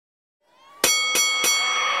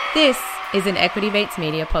This is an Equity Mates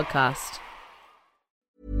Media podcast.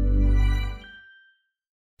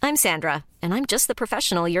 I'm Sandra, and I'm just the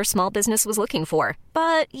professional your small business was looking for.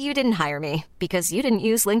 But you didn't hire me because you didn't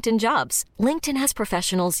use LinkedIn Jobs. LinkedIn has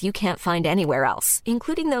professionals you can't find anywhere else,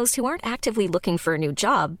 including those who aren't actively looking for a new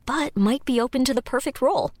job, but might be open to the perfect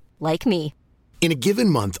role, like me. In a given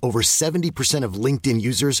month, over 70% of LinkedIn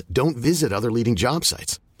users don't visit other leading job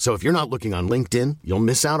sites. So if you're not looking on LinkedIn, you'll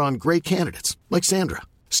miss out on great candidates like Sandra.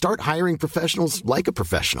 Start hiring professionals like a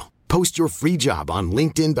professional. Post your free job on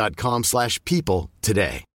linkedin.com/people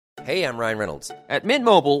today. Hey, I'm Ryan Reynolds. At Mint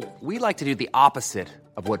Mobile, we like to do the opposite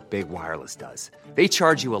of what Big Wireless does. They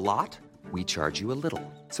charge you a lot, we charge you a little.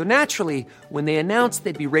 So naturally, when they announced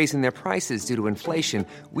they'd be raising their prices due to inflation,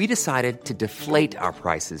 we decided to deflate our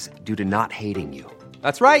prices due to not hating you.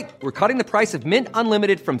 That's right. We're cutting the price of Mint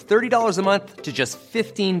Unlimited from $30 a month to just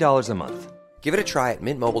 $15 a month. Give it a try at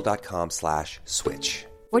mintmobile.com/switch.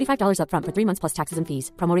 $45 up front for 3 months plus taxes and fees.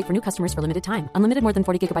 Promo rate for new customers for limited time. Unlimited more than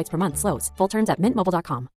 40 gigabytes per month. Slows full terms at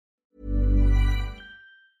mintmobile.com.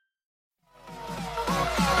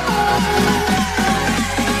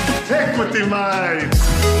 Equity Mates.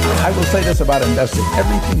 I will say this about investing.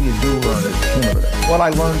 Everything you do learn is cumulative. What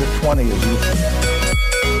I learned at 20 is useful.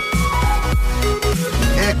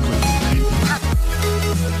 Equity.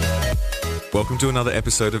 Welcome to another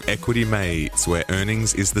episode of Equity Mates, where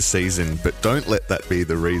earnings is the season, but don't let that be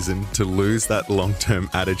the reason to lose that long-term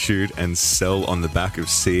attitude and sell on the back of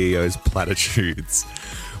CEOs' platitudes.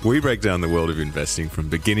 We break down the world of investing from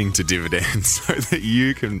beginning to dividends so that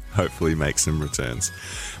you can hopefully make some returns.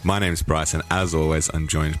 My name's Bryce, and as always, I'm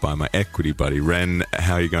joined by my equity buddy, Ren.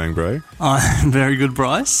 How are you going, bro? I'm very good,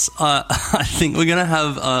 Bryce. I think we're going to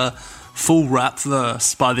have a full rap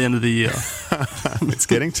verse by the end of the year. It's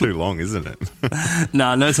getting too long, isn't it?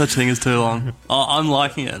 No such thing as too long. I'm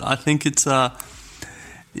liking it. I think there's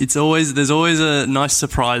always a nice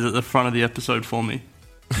surprise at the front of the episode for me.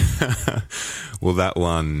 Well, that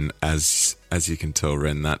one, as you can tell,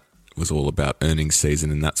 Ren, that was all about earnings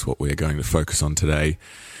season, and that's what we're going to focus on today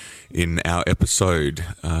in our episode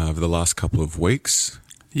over the last couple of weeks.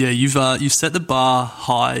 Yeah, you've set the bar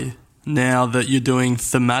high now that you're doing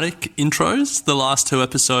thematic intros. The last two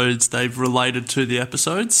episodes, they've related to the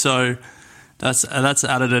episode, so that's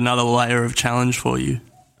added another layer of challenge for you.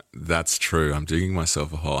 That's true. I'm digging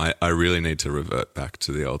myself a hole. I really need to revert back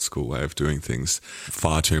to the old school way of doing things.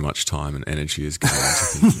 Far too much time and energy is going into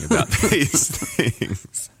thinking about these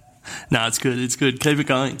things. No, it's good. It's good. Keep it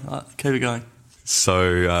going. Keep it going.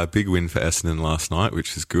 So, big win for Essendon last night,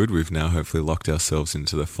 which is good. We've now hopefully locked ourselves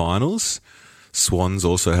into the finals. Swans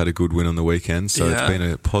also had a good win on the weekend, so It's been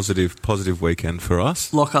a positive weekend for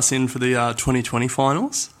us. Lock us in for the 2020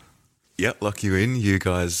 finals. Yep, lock you in. You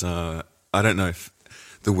guys, I don't know if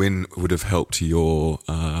the win would have helped your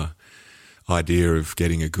idea of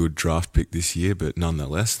getting a good draft pick this year, but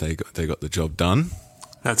nonetheless, they got the job done.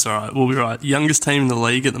 That's all right. We'll be right. Youngest team in the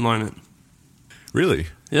league at the moment. Really?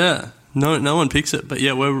 Yeah. No one picks it, but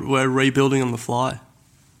yeah, we're rebuilding on the fly.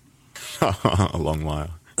 A long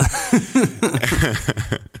while.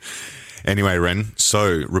 Anyway, Ren,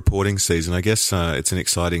 so reporting season, I guess it's an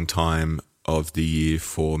exciting time of the year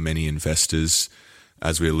for many investors.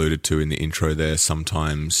 As we alluded to in the intro there,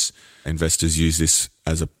 sometimes investors use this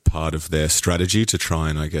as a part of their strategy to try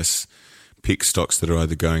and, I guess, pick stocks that are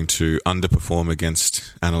either going to underperform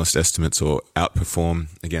against analyst estimates or outperform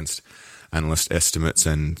against analyst estimates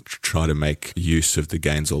and try to make use of the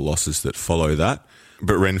gains or losses that follow that.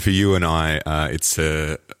 But Ren, for you and I, it's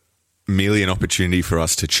merely an opportunity for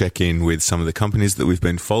us to check in with some of the companies that we've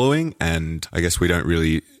been following, and I guess we don't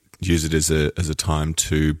really use it as a time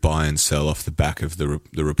to buy and sell off the back of the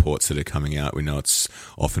reports that are coming out. We know it's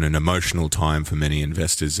often an emotional time for many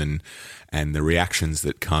investors, and the reactions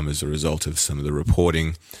that come as a result of some of the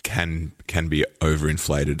reporting can be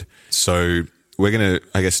overinflated. So we're going to,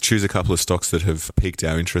 I guess, choose a couple of stocks that have piqued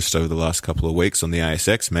our interest over the last couple of weeks on the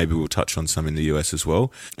ASX. Maybe we'll touch on some in the US as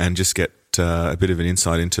well, and just get a bit of an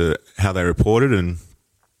insight into how they reported, and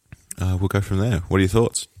we'll go from there. What are your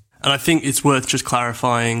thoughts? And I think it's worth just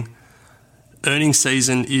clarifying, earnings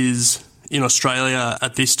season is, in Australia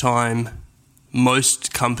at this time,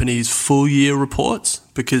 most companies' full year reports,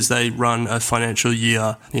 because they run a financial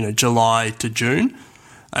year, July to June.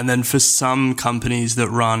 And then for some companies that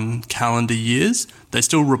run calendar years, they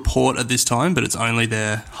still report at this time, but it's only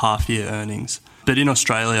their half year earnings. But in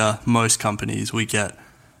Australia, most companies, we get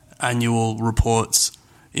annual reports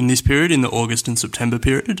in this period, in the August and September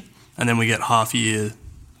period, and then we get half year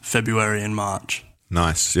February and March.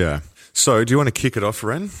 Nice, yeah. So do you want to kick it off,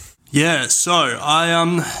 Ren? Yeah, so I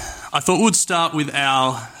I thought we'd start with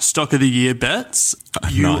our Stock of the Year bets.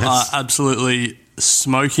 You are absolutely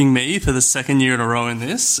smoking me for the second year in a row in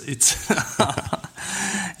this.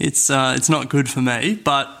 It's not good for me,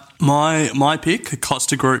 but my pick,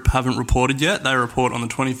 Costa Group, haven't reported yet. They report on the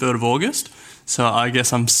 23rd of August, so I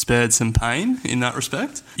guess I'm spared some pain in that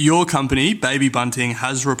respect. Your company, Baby Bunting,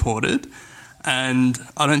 has reported, and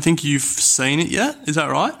I don't think you've seen it yet. Is that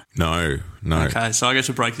right? No. Okay, so I get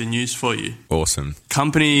to break the news for you. Awesome.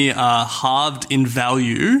 Company halved in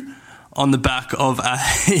value on the back of a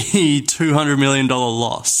 $200 million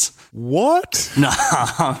loss. What? No,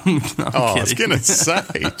 I'm kidding. I was going to say,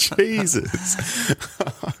 Jesus.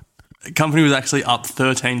 The company was actually up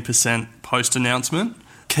 13% post-announcement.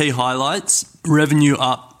 Key highlights: revenue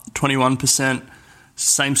up 21%,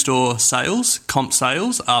 same-store sales, comp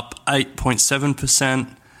sales, up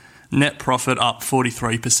 8.7%, net profit up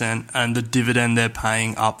 43%, and the dividend they're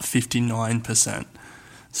paying up 59%.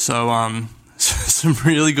 So some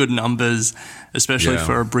really good numbers, especially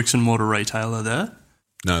for a bricks-and-mortar retailer there.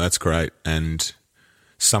 No, that's great, and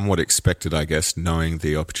somewhat expected, I guess, knowing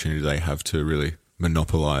the opportunity they have to really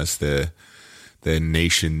monopolise their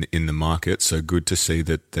niche in the market. So good to see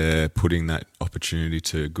that they're putting that opportunity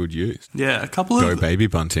to good use. Yeah, Go Baby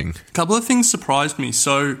Bunting. A couple of things surprised me.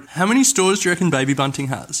 So how many stores do you reckon Baby Bunting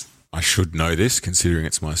has? I should know this considering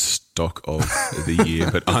it's my stock of the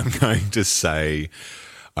year, but I'm going to say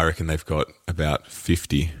I reckon they've got about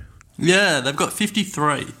 50. Yeah, they've got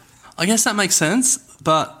 53. I guess that makes sense,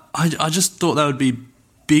 but I just thought they would be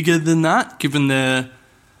bigger than that, given they're,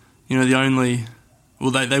 the only...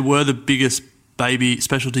 Well, they were the biggest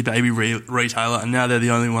specialty baby retailer, and now they're the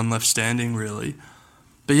only one left standing, really.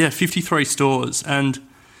 But yeah, 53 stores. And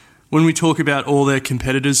when we talk about all their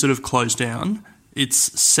competitors that have closed down,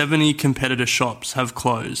 it's 70 competitor shops have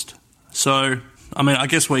closed. So, I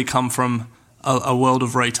guess we come from a world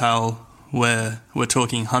of retail where we're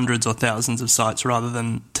talking hundreds or thousands of sites rather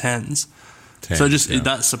than tens. So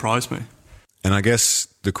that surprised me. And I guess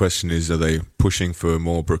the question is, are they pushing for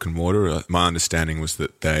more brick and mortar? My understanding was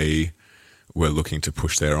that they were looking to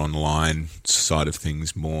push their online side of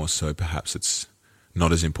things more, so perhaps it's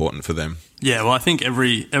not as important for them. Yeah, well, I think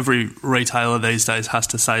every retailer these days has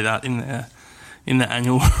to say that in their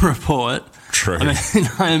annual report. True. I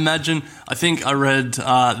think I read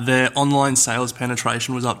their online sales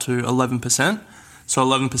penetration was up to 11%. So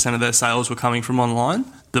 11% of their sales were coming from online.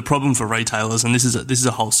 The problem for retailers, and this is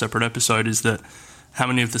a whole separate episode, is that how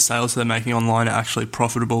many of the sales they're making online are actually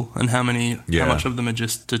profitable, and how much of them are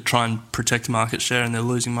just to try and protect market share and they're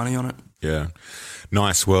losing money on it. Yeah.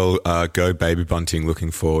 Nice. Well, Go Baby Bunting.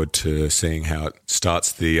 Looking forward to seeing how it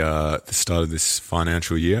starts the start of this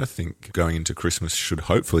financial year. I think going into Christmas should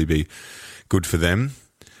hopefully be good for them.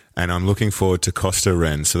 And I'm looking forward to Costa,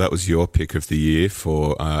 Ren. So that was your pick of the year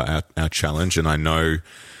for our challenge. And I know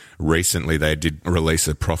recently they did release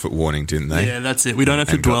a profit warning, didn't they? Yeah, that's it. We don't have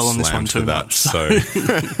to dwell on this one too much. So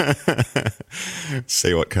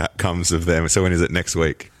see what comes of them. So when is it? Next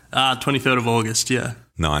week? 23rd of August, yeah.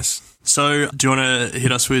 Nice. So do you want to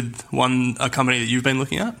hit us with a company that you've been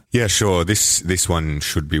looking at? Yeah, sure. This one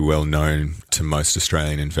should be well known to most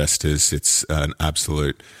Australian investors. It's an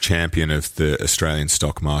absolute champion of the Australian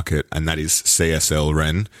stock market, and that is CSL,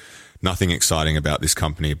 Ren. Nothing exciting about this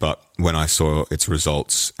company, but when I saw its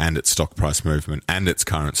results and its stock price movement and its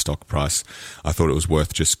current stock price, I thought it was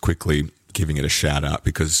worth just quickly giving it a shout out,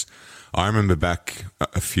 because I remember back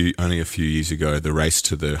only a few years ago, the race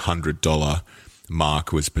to the $100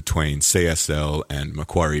 mark was between CSL and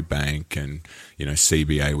Macquarie Bank, and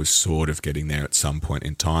CBA was sort of getting there at some point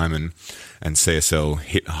in time, and CSL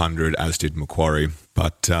hit 100, as did Macquarie.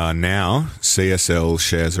 But now CSL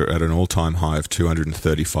shares are at an all-time high of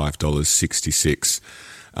 $235.66,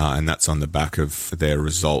 and that's on the back of their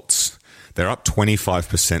results. They're up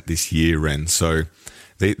 25% this year, Ren. So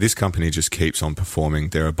this company just keeps on performing.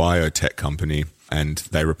 They're a biotech company, and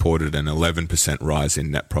they reported an 11% rise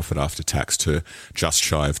in net profit after tax to just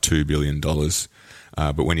shy of $2 billion.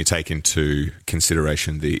 But when you take into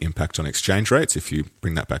consideration the impact on exchange rates, if you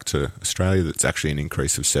bring that back to Australia, that's actually an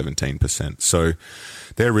increase of 17%. So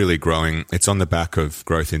they're really growing. It's on the back of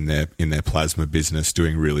growth in their plasma business,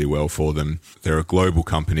 doing really well for them. They're a global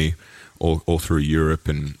company all through Europe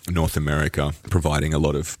and North America, providing a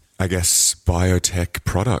lot of, I guess, biotech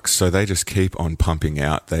products. So they just keep on pumping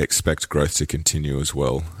out. They expect growth to continue as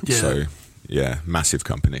well. Yeah. So, yeah, massive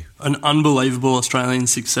company. An unbelievable Australian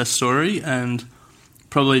success story, and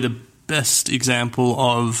probably the best example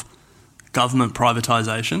of government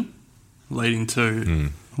privatisation leading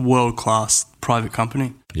to world-class private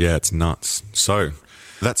company. Yeah, it's nuts. So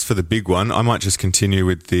That's for the big one. I might just continue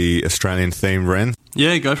with the Australian theme, Ren.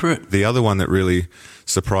 Yeah, go for it. The other one that really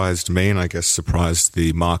surprised me, and I guess surprised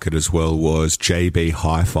the market as well, was JB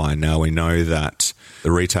Hi-Fi. Now, we know that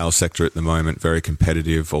the retail sector at the moment, very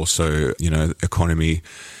competitive. Also, economy,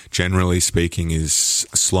 generally speaking, is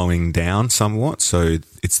slowing down somewhat. So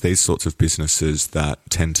it's these sorts of businesses that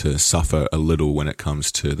tend to suffer a little when it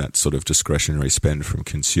comes to that sort of discretionary spend from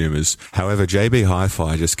consumers. However, JB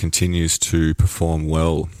Hi-Fi just continues to perform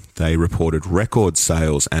well. They reported record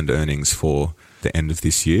sales and earnings for the end of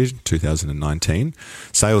this year, 2019.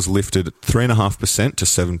 Sales lifted 3.5% to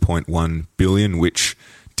 7.1 billion, which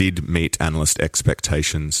did meet analyst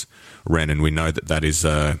expectations, Ren, and we know that is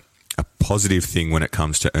a positive thing when it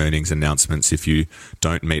comes to earnings announcements. If you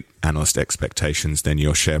don't meet analyst expectations, then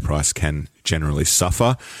your share price can generally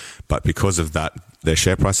suffer. But because of that, their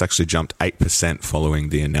share price actually jumped 8% following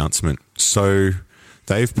the announcement. So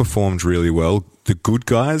they've performed really well. The Good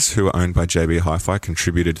Guys, who are owned by JB Hi-Fi,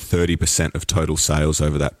 contributed 30% of total sales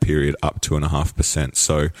over that period, up 2.5%.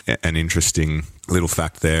 So an interesting little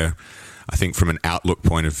fact there. I think from an outlook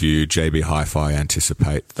point of view, JB Hi-Fi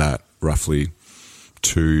anticipate that roughly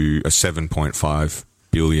to a 7.5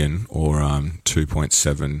 billion or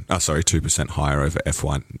 2% higher over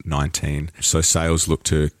FY19. So sales look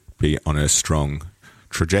to be on a strong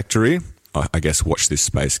trajectory. I guess watch this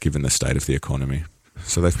space given the state of the economy.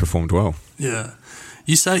 So they've performed well. Yeah.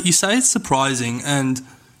 You say it's surprising, and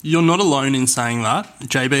you're not alone in saying that.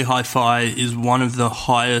 JB Hi-Fi is one of the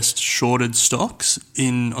highest shorted stocks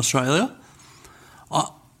in Australia.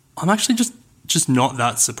 I'm actually just not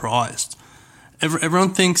that surprised.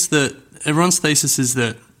 Everyone's thesis is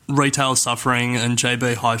that retail is suffering and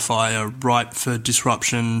JB Hi-Fi are ripe for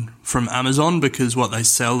disruption from Amazon because what they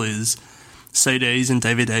sell is CDs and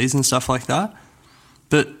DVDs and stuff like that.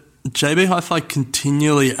 But JB Hi-Fi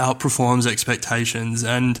continually outperforms expectations,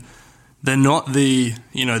 and they're not the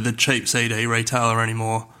cheap CD retailer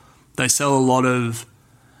anymore. They sell a lot of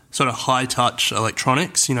sort of high-touch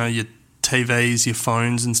electronics, your TVs, your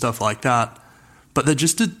phones and stuff like that. But they're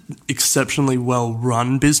just an exceptionally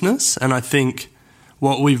well-run business, and I think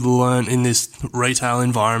what we've learned in this retail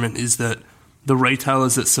environment is that the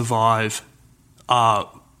retailers that survive are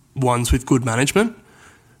ones with good management.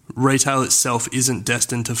 Retail itself isn't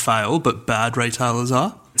destined to fail, but bad retailers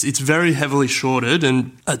are. It's very heavily shorted,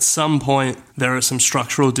 and at some point there are some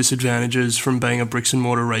structural disadvantages from being a bricks and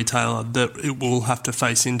mortar retailer that it will have to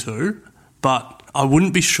face into. But I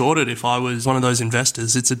wouldn't be shorted if I was one of those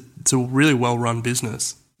investors. It's a really well-run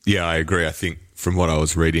business. Yeah, I agree. I think from what I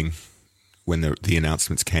was reading when the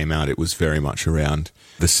announcements came out, it was very much around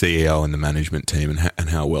the CEO and the management team and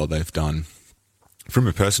how well they've done. From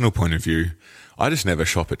a personal point of view, I just never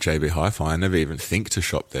shop at JB Hi-Fi. I never even think to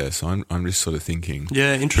shop there. So I'm just sort of thinking,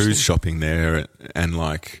 interesting. Who's shopping there? And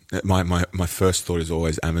like my first thought is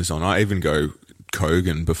always Amazon. I even go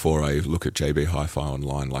Kogan before I look at JB Hi-Fi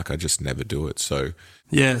online. Like I just never do it. So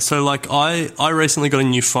yeah, so like I recently got a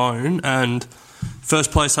new phone, and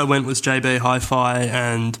first place I went was JB Hi-Fi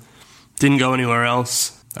and didn't go anywhere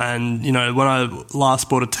else. And when I last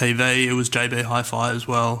bought a TV, it was JB Hi-Fi as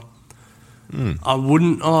well. I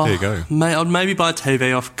wouldn't. There you go. I'd maybe buy a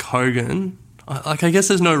TV off Kogan. I guess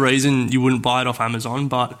there's no reason you wouldn't buy it off Amazon,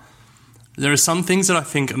 but there are some things that I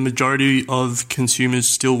think a majority of consumers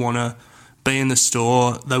still want to be in the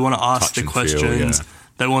store. They want to ask the questions. Feel, yeah.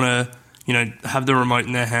 They want to, have the remote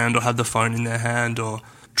in their hand or have the phone in their hand or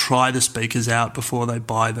try the speakers out before they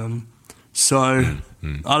buy them. So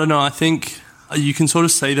I don't know. I think you can sort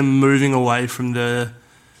of see them moving away from the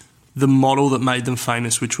model that made them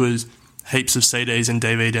famous, which was heaps of CDs and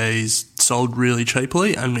DVDs sold really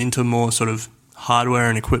cheaply, and into more sort of hardware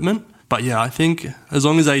and equipment. But yeah, I think as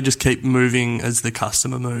long as they just keep moving as the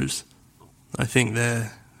customer moves, I think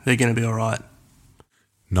they're going to be all right.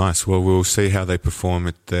 Nice. Well, we'll see how they perform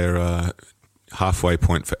at their halfway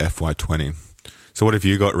point for FY20. So what have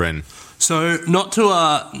you got, Ren? So not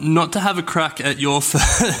to have a crack at your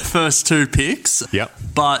first two picks. Yep.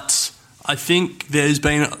 But I think there's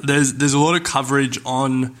a lot of coverage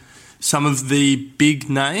on some of the big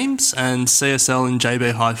names, and CSL and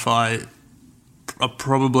JB Hi-Fi are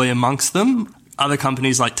probably amongst them. Other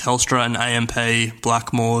companies like Telstra and AMP,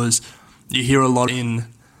 Blackmores, you hear a lot in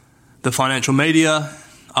the financial media,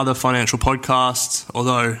 other financial podcasts,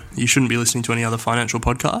 although you shouldn't be listening to any other financial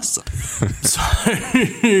podcasts. So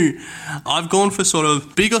I've gone for sort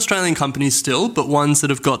of big Australian companies still, but ones that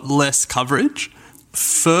have got less coverage.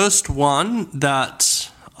 First one that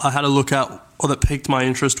I had a look at, or that piqued my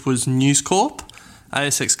interest, was News Corp,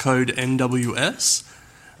 ASX code NWS.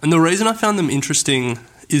 And the reason I found them interesting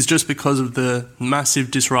is just because of the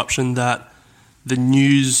massive disruption that the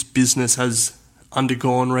news business has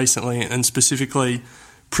undergone recently, and specifically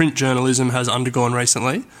print journalism has undergone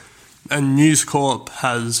recently. And News Corp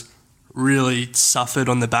has really suffered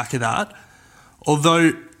on the back of that.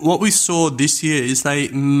 Although what we saw this year is they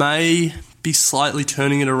may be slightly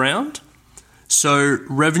turning it around. So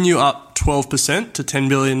revenue up 12% to $10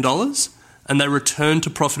 billion, and they returned to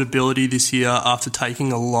profitability this year after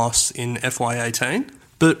taking a loss in FY18.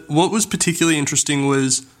 But what was particularly interesting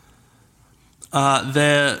was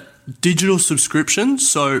their digital subscriptions,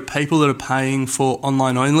 so people that are paying for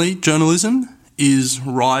online-only journalism, is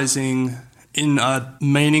rising in a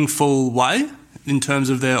meaningful way in terms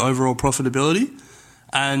of their overall profitability.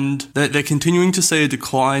 And they're continuing to see a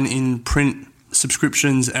decline in print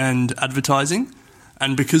subscriptions and advertising.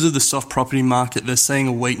 And because of the soft property market, they're seeing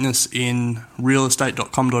a weakness in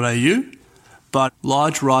realestate.com.au. But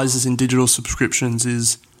large rises in digital subscriptions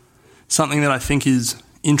is something that I think is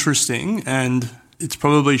interesting, and it's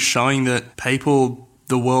probably showing that people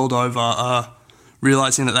the world over are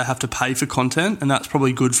realising that they have to pay for content, and that's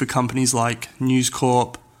probably good for companies like News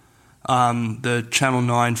Corp, the Channel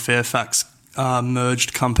 9 Fairfax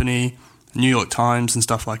merged company, New York Times and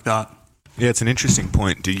stuff like that. Yeah, it's an interesting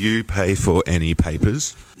point. Do you pay for any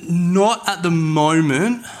papers? Not at the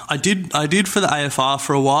moment. I did for the AFR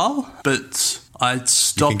for a while, but I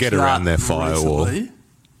stopped. You can get around their firewall.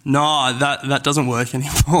 No, that doesn't work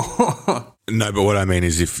anymore. No, but what I mean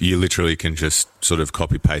is if you literally can just sort of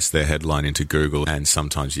copy-paste their headline into Google, and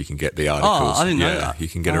sometimes you can get the articles. Oh, I didn't know that. You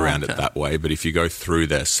can get around it that way. But if you go through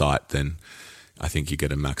their site, then I think you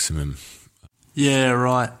get a maximum. Yeah,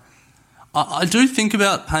 right. I do think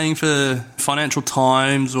about paying for Financial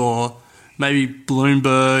Times or maybe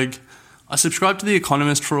Bloomberg. I subscribed to The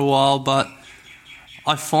Economist for a while, but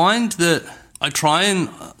I find that I try and,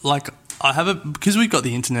 because we've got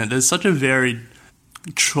the internet, there's such a varied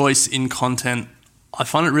choice in content. I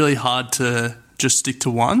find it really hard to just stick to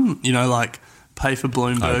one, pay for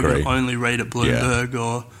Bloomberg and only read at Bloomberg,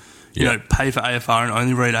 or, pay for AFR and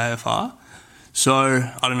only read AFR. So,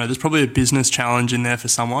 I don't know, there's probably a business challenge in there for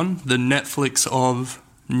someone. The Netflix of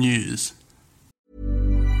news.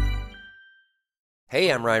 Hey,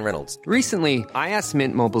 I'm Ryan Reynolds. Recently, I asked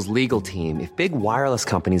Mint Mobile's legal team if big wireless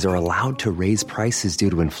companies are allowed to raise prices due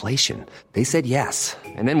to inflation. They said yes.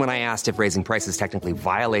 And then when I asked if raising prices technically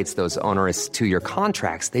violates those onerous 2-year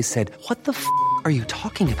contracts, they said, "What the f*** are you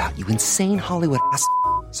talking about, you insane Hollywood ass?"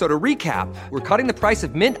 So to recap, we're cutting the price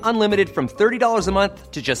of Mint Unlimited from $30 a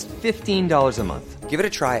month to just $15 a month. Give it a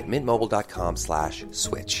try at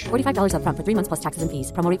mintmobile.com/switch. $45 up front for 3 months plus taxes and fees.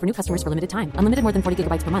 Promo rate for new customers for limited time. Unlimited more than 40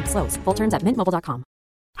 gigabytes per month. Slows full terms at mintmobile.com.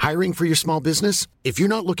 Hiring for your small business? If you're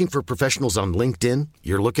not looking for professionals on LinkedIn,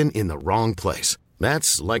 you're looking in the wrong place.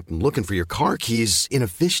 That's like looking for your car keys in a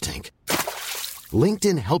fish tank.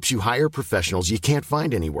 LinkedIn helps you hire professionals you can't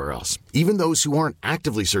find anywhere else, even those who aren't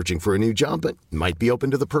actively searching for a new job but might be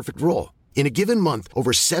open to the perfect role. In a given month,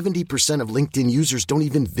 over 70% of LinkedIn users don't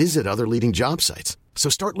even visit other leading job sites. So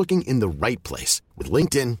start looking in the right place. With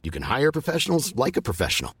LinkedIn, you can hire professionals like a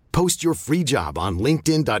professional. Post your free job on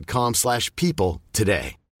linkedin.com/people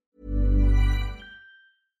today.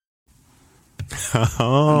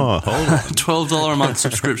 $12 a month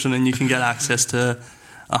subscription, and you can get access to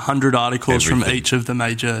 100 articles from each of the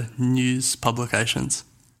major news publications.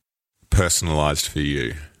 Personalised for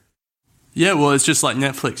you. Yeah, well, it's just like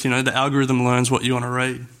Netflix, the algorithm learns what you want to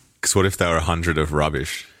read. Because what if there were 100 of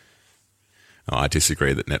rubbish? Oh, I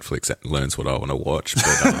disagree that Netflix learns what I want to watch, but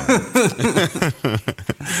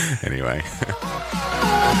anyway.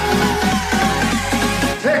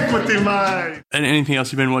 Equity, mate. And anything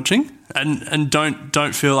else you've been watching? And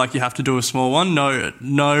don't feel like you have to do a small one.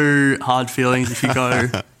 No hard feelings if you go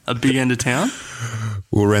a big end of town.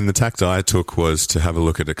 Well, Ren, the tact I took was to have a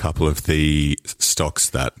look at a couple of the stocks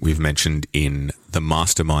that we've mentioned in the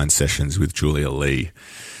mastermind sessions with Julia Lee.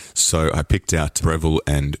 So I picked out Breville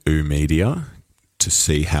and Media to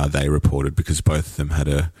see how they reported, because both of them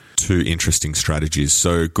had two interesting strategies.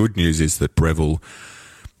 So good news is that Breville,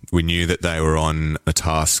 we knew that they were on a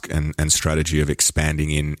task and strategy of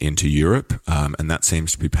expanding into Europe, and that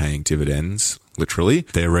seems to be paying dividends, literally.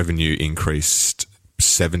 Their revenue increased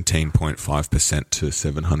 17.5% to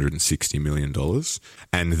 $760 million,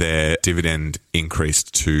 and their dividend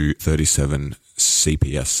increased to 37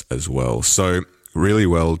 CPS as well. So really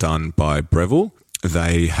well done by Breville.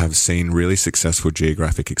 They have seen really successful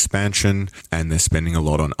geographic expansion, and they're spending a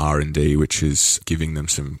lot on R&D, which is giving them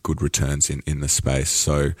some good returns in the space.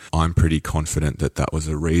 So I'm pretty confident that was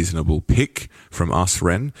a reasonable pick from us,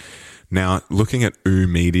 Ren. Now, looking at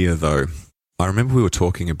Media, though, I remember we were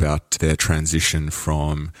talking about their transition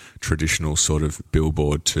from traditional sort of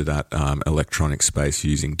billboard to that electronic space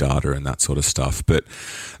using data and that sort of stuff. But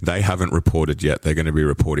they haven't reported yet. They're going to be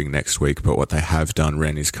reporting next week. But what they have done,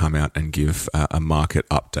 Ren, is come out and give a market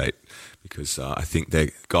update, because I think their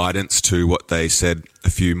guidance to what they said a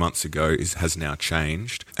few months ago has now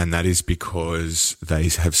changed. And that is because they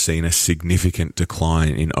have seen a significant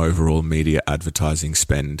decline in overall media advertising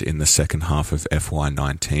spend in the second half of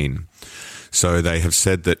FY19. So they have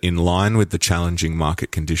said that in line with the challenging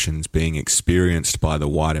market conditions being experienced by the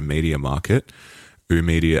wider media market,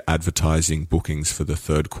 oOh!media advertising bookings for the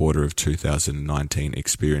third quarter of 2019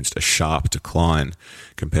 experienced a sharp decline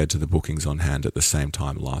compared to the bookings on hand at the same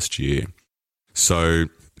time last year. So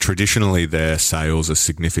traditionally, their sales are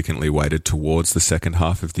significantly weighted towards the second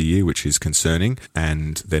half of the year, which is concerning,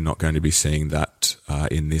 and they're not going to be seeing that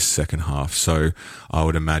in this second half. So I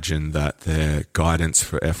would imagine that their guidance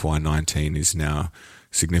for FY19 is now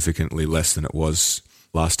significantly less than it was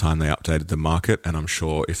last time they updated the market, and I'm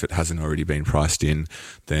sure if it hasn't already been priced in,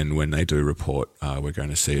 then when they do report, we're going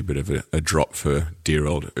to see a bit of a drop for dear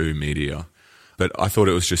old oOh!media. But I thought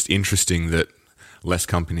it was just interesting that less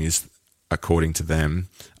companies, according to them,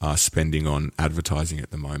 are spending on advertising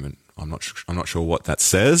at the moment. I'm not sure what that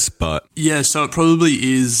says, but yeah, so it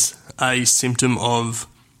probably is a symptom of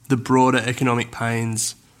the broader economic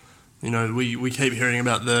pains. You know, we keep hearing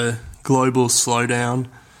about the global slowdown,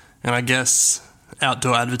 and I guess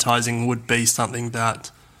outdoor advertising would be something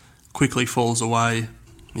that quickly falls away.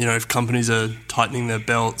 You know, if companies are tightening their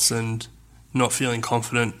belts and not feeling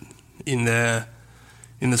confident in the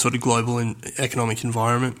sort of global and economic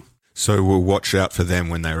environment. So we'll watch out for them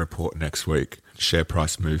when they report next week. Share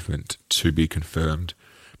price movement to be confirmed.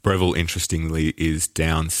 Breville, interestingly, is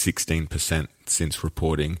down 16% since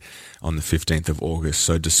reporting on the 15th of August.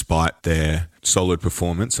 So despite their solid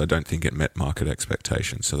performance, I don't think it met market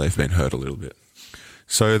expectations. So they've been hurt a little bit.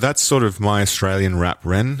 So that's sort of my Australian wrap,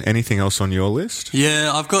 Ren. Anything else on your list?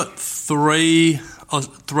 Yeah, I've got three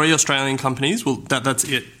Australian companies. Well, that's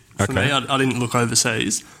it for me. I didn't look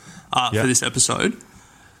overseas for this episode.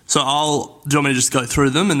 So do you want me to just go through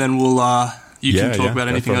them, and then you can talk about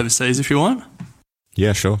anything overseas if you want?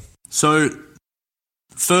 Yeah, sure. So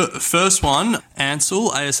first one, Ansell,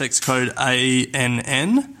 ASX code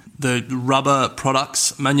ANN, the rubber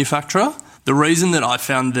products manufacturer. The reason that I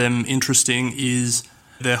found them interesting is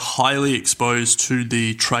they're highly exposed to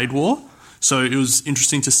the trade war. So it was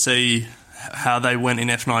interesting to see how they went in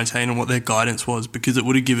F19 and what their guidance was, because it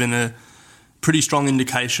would have given a pretty strong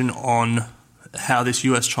indication on how this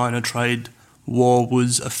US-China trade war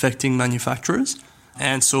was affecting manufacturers.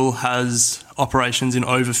 Ansell has operations in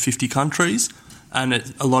over 50 countries,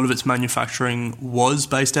 and a lot of its manufacturing was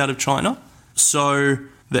based out of China. So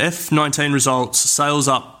the F19 results, sales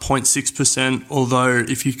up 0.6%, although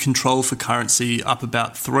if you control for currency, up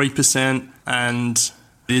about 3%, and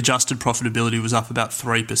the adjusted profitability was up about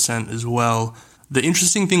 3% as well. The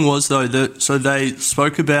interesting thing was, though, that they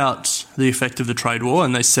spoke about the effect of the trade war,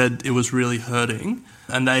 and they said it was really hurting,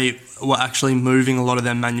 and they were actually moving a lot of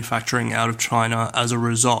their manufacturing out of China as a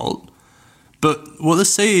result. But what the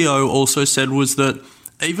CEO also said was that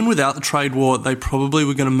even without the trade war, they probably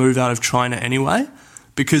were going to move out of China anyway,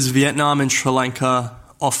 because Vietnam and Sri Lanka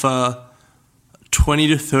offer 20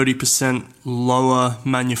 to 30% lower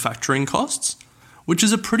manufacturing costs, which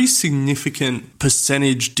is a pretty significant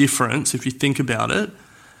percentage difference if you think about it.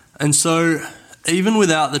 And so even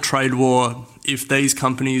without the trade war, if these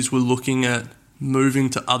companies were looking at moving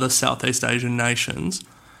to other Southeast Asian nations,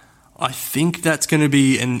 I think that's going to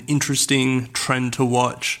be an interesting trend to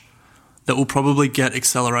watch that will probably get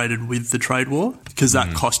accelerated with the trade war, because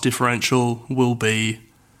that cost differential will be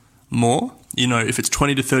more. You know, if it's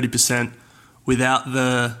 20 to 30% without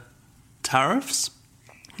the tariffs,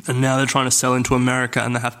 and now they're trying to sell into America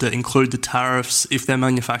and they have to include the tariffs if they're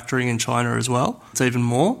manufacturing in China as well, it's even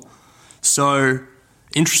more. So,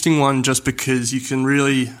 interesting one, just because you can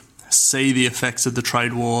really see the effects of the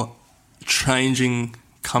trade war changing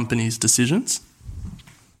companies' decisions.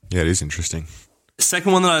 Yeah, it is interesting. The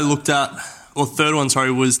second one that I looked at, or third one,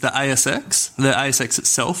 sorry, was the ASX. The ASX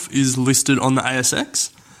itself is listed on the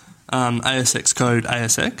ASX. ASX code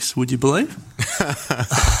ASX, would you believe?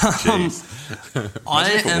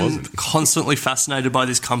 I am constantly fascinated by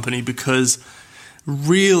this company because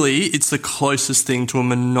really it's the closest thing to a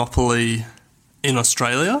monopoly in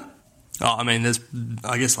Australia. I mean, there's,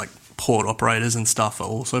 I guess, like port operators and stuff are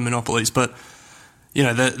also monopolies, but you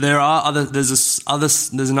know, there are other. There's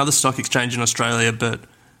another stock exchange in Australia, but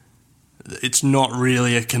it's not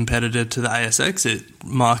really a competitor to the ASX. It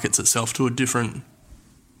markets itself to a different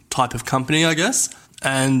type of company, I guess.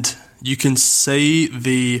 And you can see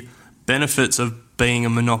the benefits of being a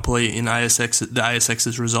monopoly in the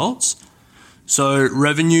ASX's results. So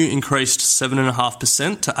revenue increased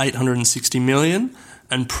 7.5% to 860 million,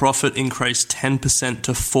 and profit increased 10%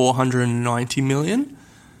 to 490 million.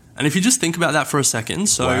 And if you just think about that for a second,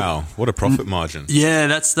 so wow, what a profit margin! Yeah,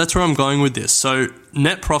 that's where I'm going with this. So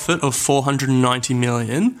net profit of 490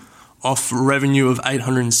 million off revenue of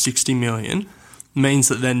 860 million means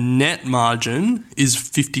that their net margin is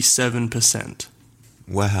 57%.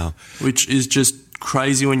 Wow, which is just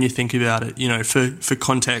crazy when you think about it. You know, for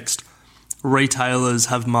context, retailers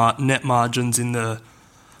have net margins in the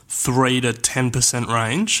 3 to 10%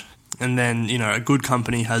 range, and then, you know, a good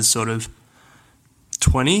company has sort of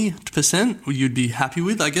 20% you'd be happy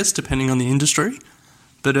with, I guess, depending on the industry.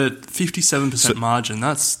 But at 57% margin,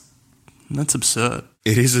 that's absurd.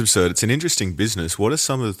 It is absurd. It's an interesting business. What are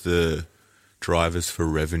some of the drivers for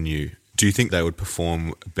revenue? Do you think they would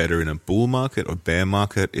perform better in a bull market or bear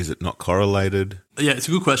market? Is it not correlated? Yeah, it's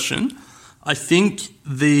a good question. I think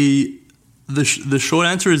the short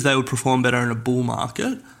answer is they would perform better in a bull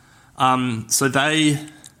market. So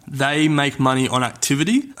they make money on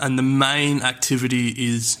activity, and the main activity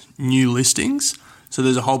is new listings. So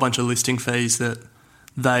there's a whole bunch of listing fees that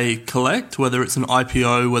they collect, whether it's an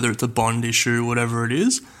IPO, whether it's a bond issue, whatever it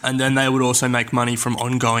is. And then they would also make money from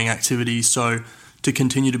ongoing activity. So to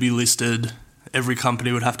continue to be listed, every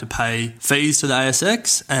company would have to pay fees to the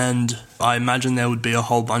ASX, and I imagine there would be a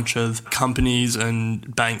whole bunch of companies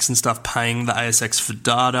and banks and stuff paying the ASX for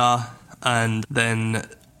data, and then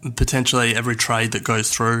potentially every trade that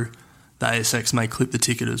goes through the ASX may clip the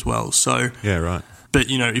ticket as well. So yeah, right. But,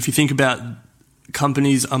 you know, if you think about,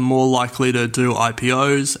 companies are more likely to do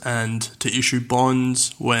IPOs and to issue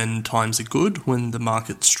bonds when times are good, when the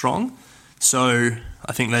market's strong. So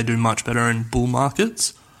I think they do much better in bull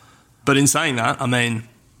markets. But in saying that, I mean,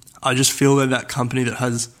 I just feel that company that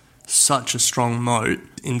has such a strong moat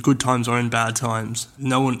in good times or in bad times,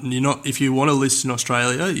 if you want to list in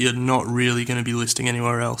Australia, you're not really going to be listing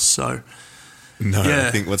anywhere else. So no, yeah,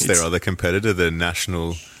 I think what's their other competitor, the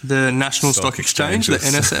National Stock Exchange, the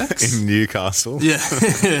NSX in Newcastle. Yeah,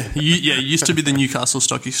 it used to be the Newcastle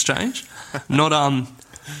Stock Exchange. Not a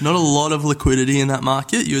lot of liquidity in that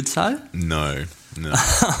market, you would say. No.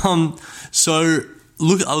 So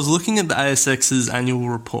look, I was looking at the ASX's annual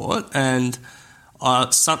report, and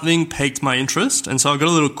something piqued my interest, and so I got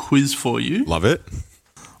a little quiz for you. Love it.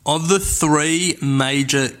 Of the 3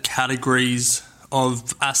 major categories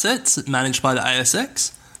of assets managed by the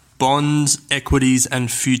ASX, bonds, equities,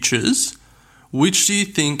 and futures, which do you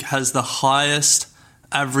think has the highest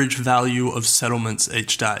average value of settlements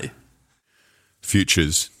each day?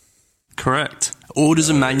 Futures. Correct. Orders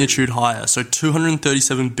of magnitude higher, so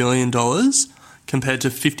 $237 billion compared to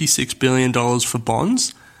 $56 billion for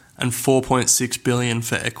bonds and $4.6 billion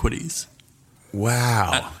for equities.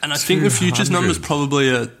 Wow. And I think the futures number is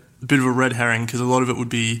probably a bit of a red herring, because a lot of it would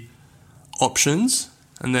be options,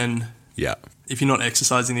 and then if you're not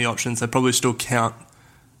exercising the options, they probably still count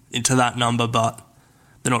into that number, but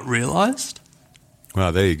they're not realised. Wow,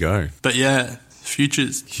 there you go. But yeah,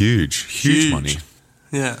 futures. Huge money.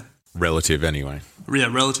 Yeah. Relative anyway.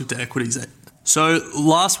 Yeah, relative to equities. So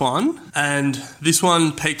last one, and this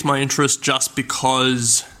one piqued my interest just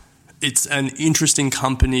because it's an interesting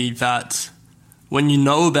company that when you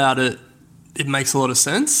know about it, it makes a lot of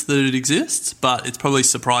sense that it exists, but it's probably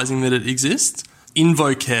surprising that it exists.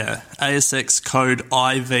 InvoCare, ASX code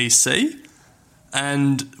IVC,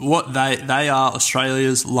 and what they are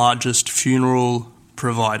Australia's largest funeral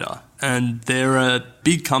provider, and they're a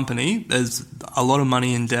big company. There's a lot of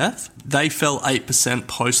money in death. They fell 8%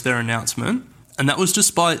 post their announcement, and that was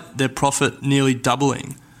despite their profit nearly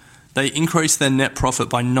doubling. They increased their net profit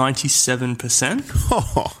by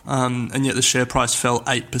 97%, and yet the share price fell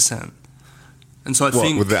 8%. And so I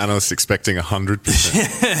think, were the analysts expecting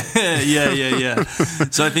 100%? Yeah.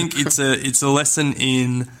 So I think it's a lesson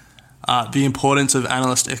in the importance of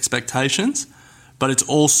analyst expectations, but it's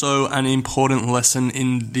also an important lesson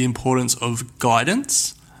in the importance of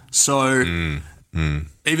guidance. So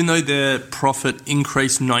even though their profit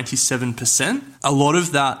increased 97%, a lot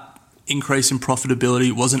of that increase in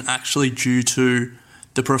profitability wasn't actually due to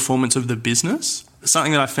the performance of the business.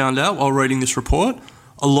 Something that I found out while reading this report,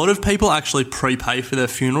 a lot of people actually prepay for their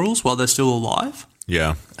funerals while they're still alive.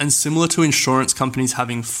 Yeah. And similar to insurance companies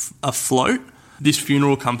having a float, this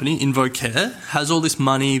funeral company, InvoCare, has all this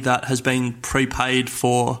money that has been prepaid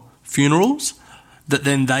for funerals that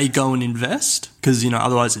then they go and invest, because, you know,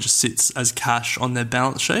 otherwise it just sits as cash on their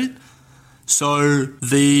balance sheet. So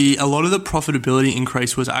a lot of the profitability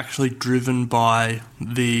increase was actually driven by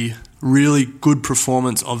the really good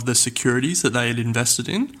performance of the securities that they had invested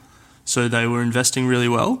in. So they were investing really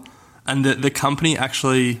well. And the company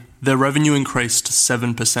actually, their revenue increased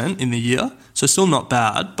 7% in the year. So still not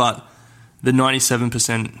bad, but the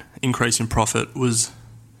 97% increase in profit was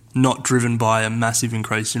not driven by a massive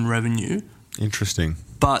increase in revenue. Interesting.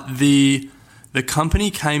 But the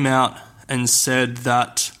company came out and said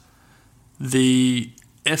that the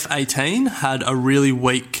F-18 had a really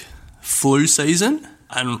weak flu season,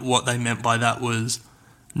 and what they meant by that was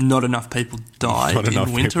not enough people died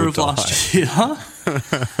in winter of last year.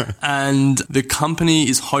 And the company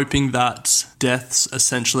is hoping that deaths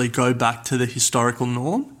essentially go back to the historical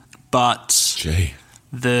norm. But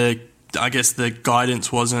I guess the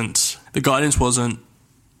guidance wasn't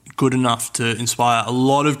good enough to inspire a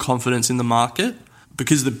lot of confidence in the market,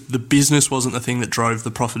 because the business wasn't the thing that drove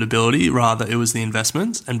the profitability, rather it was the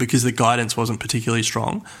investments, and because the guidance wasn't particularly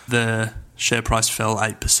strong, the share price fell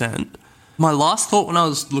 8%. My last thought when I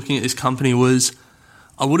was looking at this company was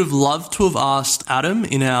I would have loved to have asked Adam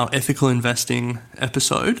in our ethical investing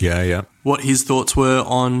episode what his thoughts were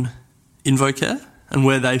on Invocare and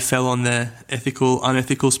where they fell on their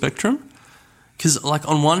ethical-unethical spectrum. Because, like,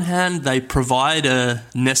 on one hand, they provide a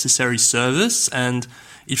necessary service, and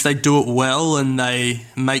if they do it well and they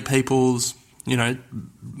make people's,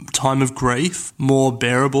 time of grief more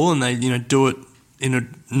bearable, and they, do it in a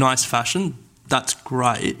nice fashion, that's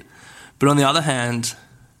great. But on the other hand,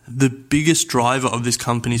 the biggest driver of this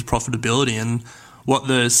company's profitability, and what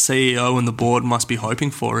the CEO and the board must be hoping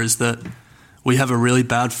for, is that we have a really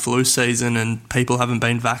bad flu season and people haven't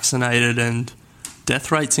been vaccinated and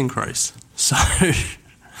death rates increase. So,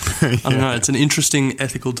 I don't know, it's an interesting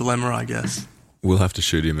ethical dilemma, I guess. We'll have to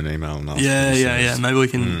shoot him an email and ask him. Yeah. Maybe we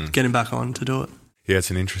can get him back on to do it. Yeah, it's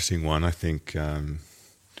an interesting one. I think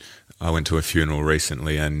I went to a funeral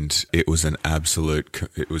recently, and it was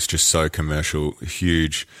it was just so commercial,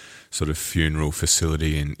 huge sort of funeral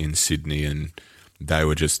facility in Sydney, and they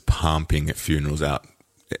were just pumping at funerals out,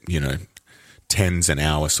 tens an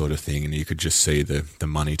hour sort of thing, and you could just see the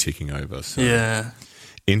money ticking over. So, yeah.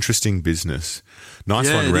 Interesting business.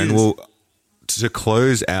 Nice one, Ren. Well, to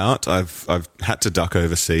close out, I've had to duck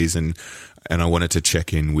overseas, and I wanted to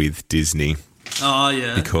check in with Disney. Oh,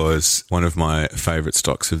 yeah. Because one of my favourite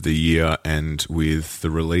stocks of the year, and with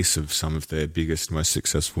the release of some of their biggest, most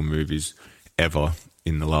successful movies ever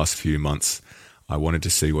in the last few months, I wanted to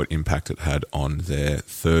see what impact it had on their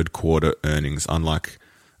third quarter earnings. Unlike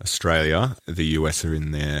Australia, the US are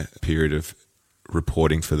in their period of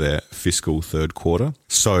reporting for their fiscal third quarter.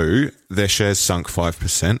 So their shares sunk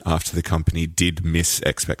 5% after the company did miss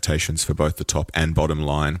expectations for both the top and bottom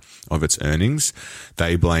line of its earnings.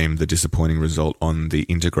 They blame the disappointing result on the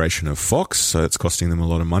integration of Fox, so it's costing them a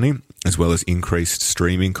lot of money, as well as increased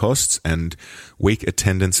streaming costs and weak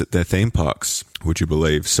attendance at their theme parks, would you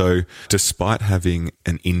believe? So despite having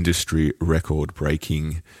an industry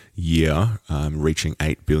record-breaking year, reaching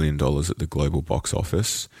 $8 billion at the global box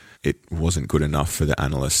office, it wasn't good enough for the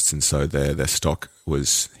analysts, and so their stock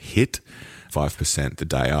was hit 5% the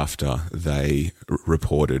day after they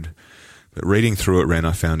reported. But reading through it, Ren,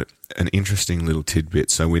 I found an interesting little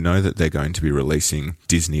tidbit. So we know that they're going to be releasing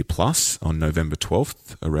Disney Plus on November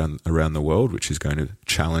 12th around the world, which is going to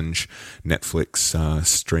challenge Netflix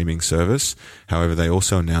streaming service. However, they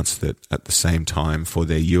also announced that at the same time, for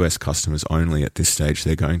their US customers only at this stage,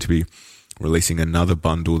 they're going to be releasing another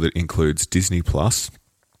bundle that includes Disney Plus,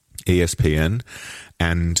 ESPN,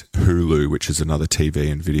 and Hulu, which is another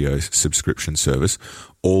TV and video subscription service,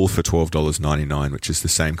 all for $12.99, which is the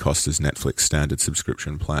same cost as Netflix standard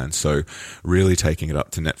subscription plan. So really taking it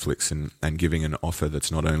up to Netflix and giving an offer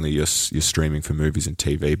that's not only your streaming for movies and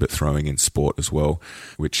TV, but throwing in sport as well,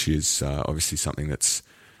 which is obviously something that's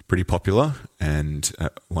pretty popular, and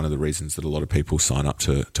one of the reasons that a lot of people sign up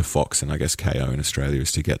to Fox and I guess KO in Australia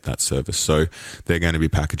is to get that service. So they're going to be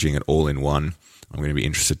packaging it all in one. I'm going to be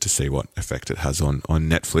interested to see what effect it has on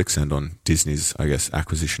Netflix and on Disney's, I guess,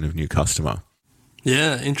 acquisition of new customer.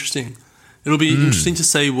 Yeah, interesting. It'll be interesting to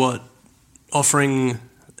see what offering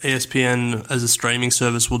ESPN as a streaming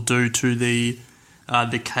service will do to the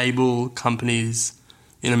cable companies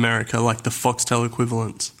in America, like the Foxtel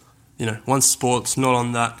equivalents. Once sport's not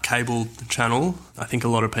on that cable channel, I think a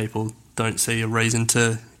lot of people don't see a reason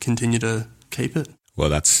to continue to keep it. Well,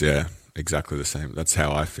 that's, exactly the same. That's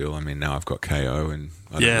how I feel. I mean, now I've got KO and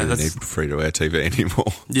I don't really need free-to-air TV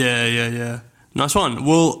anymore. Yeah. Nice one.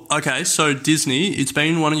 Well, okay, so Disney, it's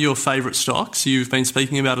been one of your favourite stocks. You've been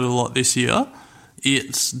speaking about it a lot this year.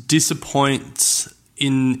 It disappoints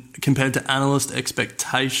compared to analyst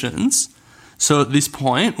expectations. So at this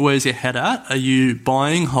point, where's your head at? Are you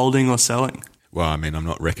buying, holding, or selling? Well, I mean, I'm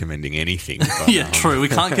not recommending anything. But, yeah, true. We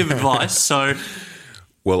can't give advice, so...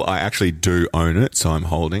 Well, I actually do own it, so I'm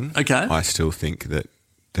holding. Okay. I still think that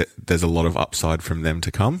there's a lot of upside from them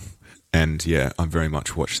to come. And yeah, I'm very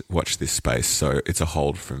much watch this space, so it's a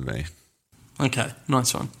hold from me. Okay,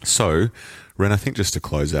 nice one. So, Ren, I think just to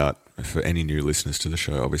close out, for any new listeners to the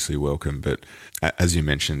show, obviously welcome. But as you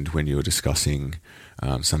mentioned when you were discussing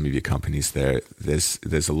some of your companies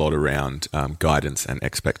there's a lot around guidance and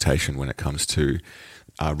expectation when it comes to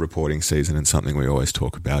reporting season. And something we always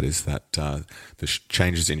talk about is that the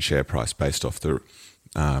changes in share price based off the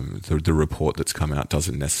report that's come out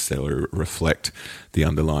doesn't necessarily reflect the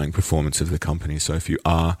underlying performance of the company. So if you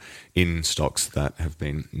are in stocks that have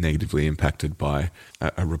been negatively impacted by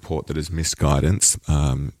a report that has missed guidance,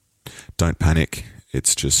 don't panic.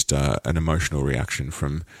 It's just an emotional reaction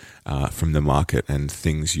from the market, and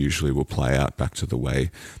things usually will play out back to the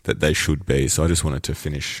way that they should be. So I just wanted to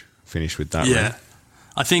finish with that. Yeah, Ray.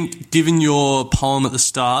 I think given your poem at the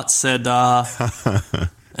start said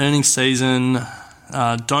earnings season,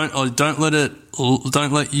 don't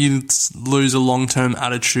let you lose a long-term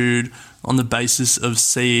attitude on the basis of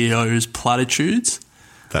CEOs' platitudes.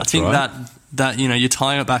 That's I think right. that you're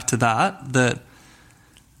tying it back to that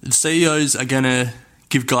CEOs are going to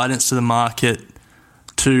give guidance to the market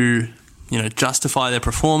to justify their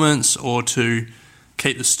performance or to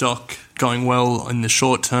keep the stock going well in the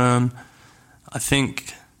short term. I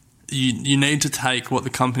think you need to take what the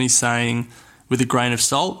company's saying with a grain of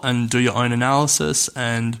salt and do your own analysis.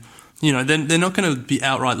 And they're not going to be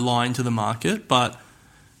outright lying to the market, but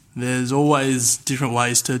there's always different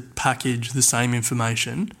ways to package the same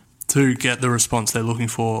information to get the response they're looking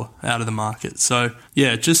for out of the market. So,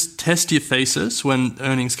 yeah, just test your thesis when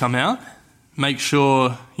earnings come out. Make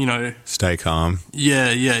sure, Stay calm.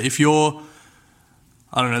 Yeah. If you're,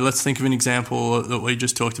 I don't know, let's think of an example that we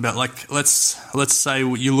just talked about. Like, let's say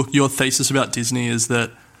your thesis about Disney is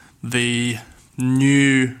that the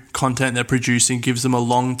new content they're producing gives them a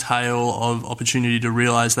long tail of opportunity to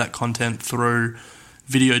realize that content through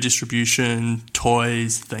video distribution,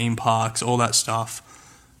 toys, theme parks, all that stuff.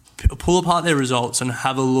 Pull apart their results and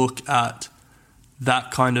have a look at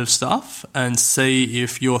that kind of stuff and see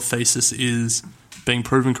if your thesis is being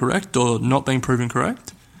proven correct or not being proven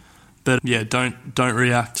correct. But yeah, don't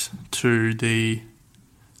react to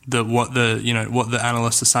what the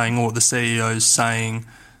analysts are saying or what the CEO is saying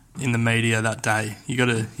in the media that day. You got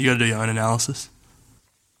to do your own analysis.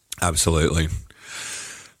 Absolutely.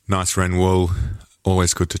 Nice, Ren. Well,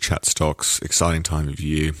 always good to chat stocks. Exciting time of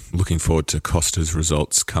year. Looking forward to Costa's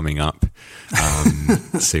results coming up.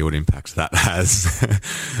 See what impact that has.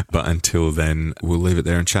 But until then, we'll leave it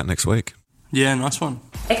there and chat next week. Yeah, nice one.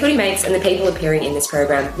 Equity Mates and the people appearing in this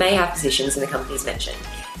program may have positions in the companies mentioned.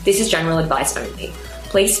 This is general advice only.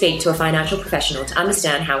 Please speak to a financial professional to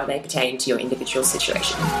understand how it may pertain to your individual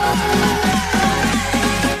situation.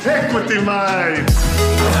 Equity Mates!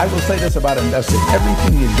 I will say this about investing.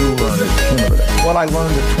 Everything you do learn is cumulative. What I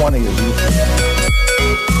learned at 20 is useful.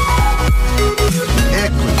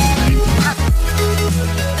 Equity.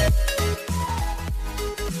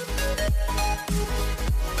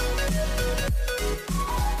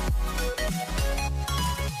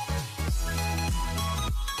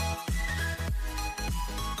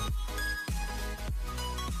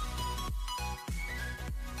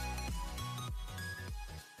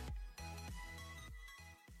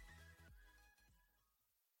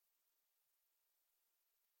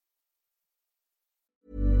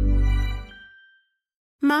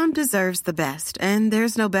 Mom deserves the best, and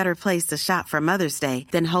there's no better place to shop for Mother's Day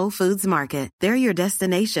than Whole Foods Market. They're your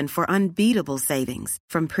destination for unbeatable savings,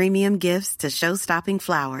 from premium gifts to show-stopping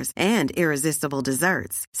flowers and irresistible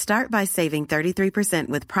desserts. Start by saving 33%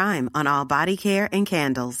 with Prime on all body care and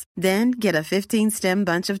candles. Then get a 15-stem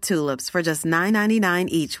bunch of tulips for just $9.99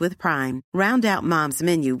 each with Prime. Round out Mom's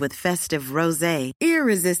menu with festive rosé,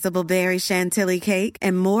 irresistible berry chantilly cake,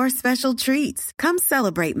 and more special treats. Come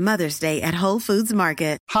celebrate Mother's Day at Whole Foods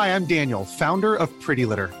Market. Hi, I'm Daniel, founder of Pretty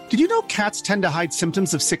Litter. Did you know cats tend to hide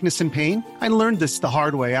symptoms of sickness and pain? I learned this the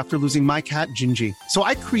hard way after losing my cat, Gingy. So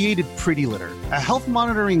I created Pretty Litter, a health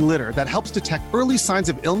monitoring litter that helps detect early signs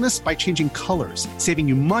of illness by changing colors, saving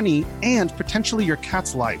you money and potentially your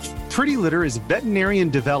cat's life. Pretty Litter is veterinarian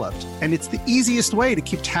developed, and it's the easiest way to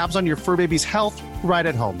keep tabs on your fur baby's health right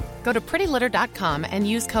at home. Go to prettylitter.com and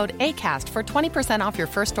use code ACAST for 20% off your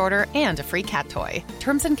first order and a free cat toy.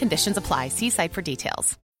 Terms and conditions apply. See site for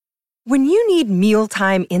details. When you need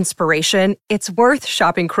mealtime inspiration, it's worth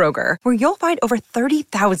shopping Kroger, where you'll find over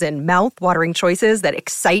 30,000 mouth-watering choices that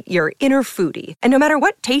excite your inner foodie. And no matter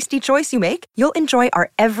what tasty choice you make, you'll enjoy our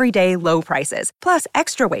everyday low prices, plus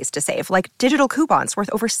extra ways to save, like digital coupons worth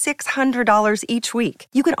over $600 each week.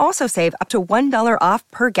 You can also save up to $1 off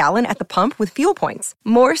per gallon at the pump with fuel points.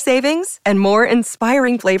 More savings and more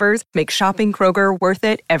inspiring flavors make shopping Kroger worth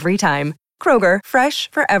it every time. Kroger, fresh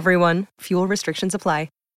for everyone. Fuel restrictions apply.